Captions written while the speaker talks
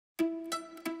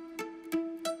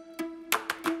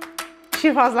She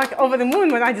was like over the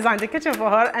moon when I designed the kitchen for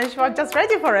her, and she was just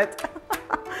ready for it.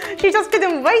 She just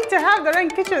couldn't wait to have the Wren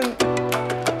kitchen.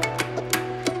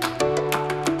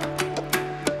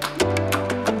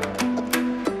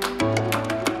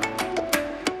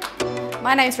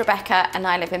 My name's Rebecca and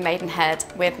I live in Maidenhead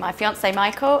with my fiance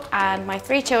Michael and my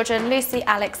 3 children, Lucy,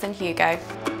 Alex and Hugo.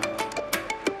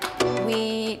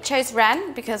 We chose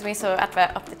Wren because we saw an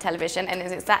advert off the television and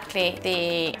it's exactly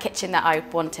the kitchen that I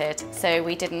wanted. So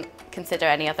we didn't consider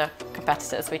any other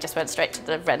competitors, we just went straight to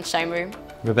the Wren showroom.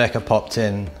 Rebecca popped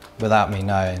in without me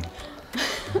knowing.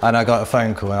 And I got a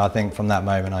phone call, and I think from that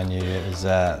moment I knew it was,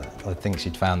 I think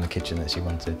she'd found the kitchen that she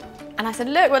wanted. And I said,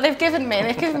 look what they've given me.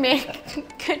 They've given me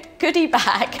a goodie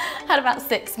bag. Had about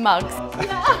 6 mugs.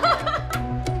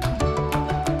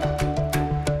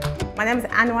 My name is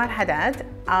Anwar Haddad.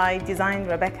 I designed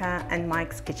Rebecca and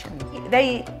Mike's kitchen.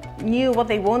 They knew what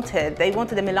they wanted. They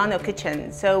wanted a Milano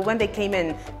kitchen. So when they came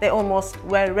in, they almost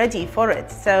were ready for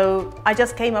it. So I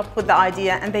just came up with the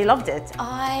idea and they loved it.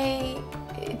 I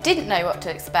didn't know what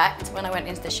to expect when I went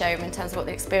into the showroom in terms of what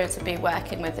the experience would be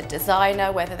working with a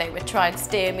designer, whether they would try and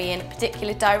steer me in a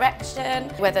particular direction,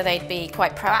 whether they'd be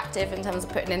quite proactive in terms of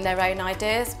putting in their own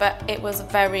ideas, but it was a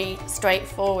very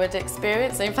straightforward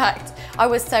experience. In fact, I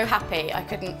was so happy I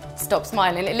couldn't stop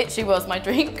smiling. It literally was my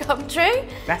dream come true.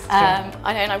 That's true.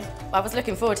 I was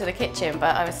looking forward to the kitchen,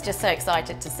 but I was just so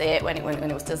excited to see it when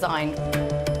it was designed.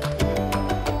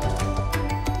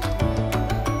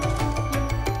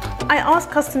 I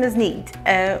asked customers' need.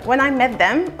 When I met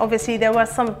them, obviously there were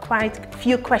some quite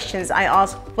few questions I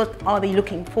asked. What are they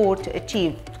looking for to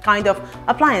achieve? Kind of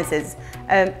appliances,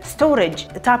 storage,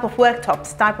 the type of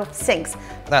worktops, type of sinks.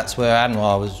 That's where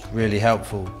Anwar was really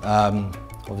helpful.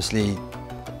 Obviously,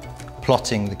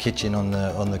 plotting the kitchen on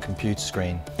the computer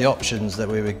screen. The options that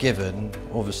we were given,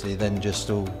 obviously, then just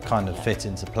all kind of fit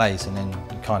into place, and then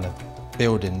you kind of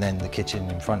building then the kitchen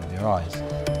in front of your eyes.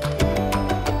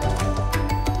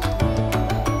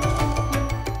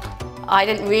 I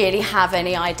didn't really have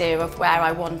any idea of where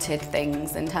I wanted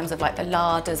things in terms of like the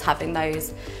larders, having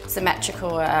those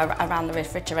symmetrical around the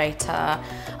refrigerator.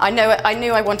 I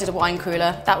knew I wanted a wine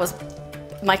cooler.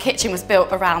 My kitchen was built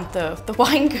around the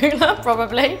wine cooler,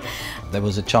 probably. There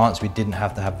was a chance we didn't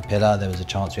have to have the pillar, there was a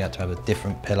chance we had to have a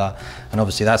different pillar, and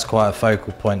obviously that's quite a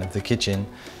focal point of the kitchen.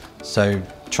 So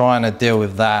trying to deal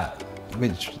with that,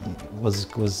 which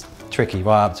was tricky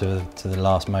right up to the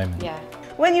last moment. Yeah.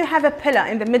 When you have a pillar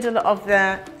in the middle of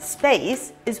the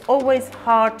space, it's always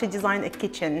hard to design a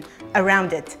kitchen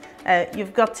around it.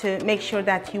 You've got to make sure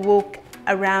that you walk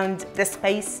around the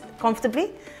space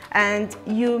comfortably and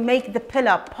you make the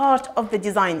pillar part of the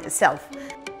design itself.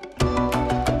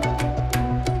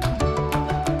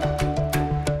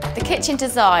 The kitchen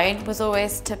design was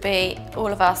always to be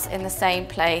all of us in the same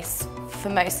place for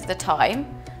most of the time.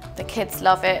 The kids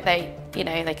love it. They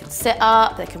can sit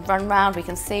up, they can run around, we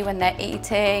can see when they're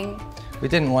eating. We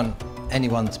didn't want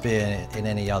anyone to be in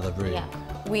any other room. Yeah.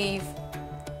 We've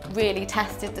really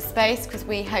tested the space because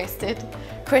we hosted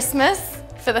Christmas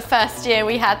for the first year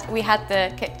we had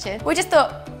the kitchen. We just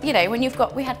thought, when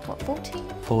we had what, 14?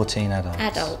 14 adults.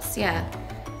 Adults, yeah.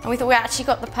 And we thought we actually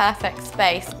got the perfect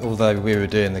space. Although we were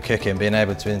doing the cooking, being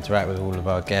able to interact with all of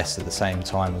our guests at the same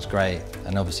time was great.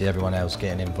 And obviously everyone else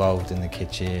getting involved in the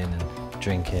kitchen and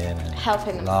drinking and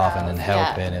helping laughing and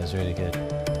helping, yeah. It was really good.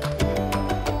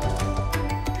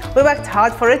 We worked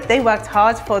hard for it, they worked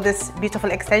hard for this beautiful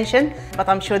extension, but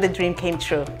I'm sure the dream came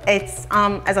true. It's,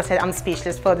 as I said, I'm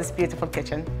speechless for this beautiful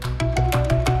kitchen.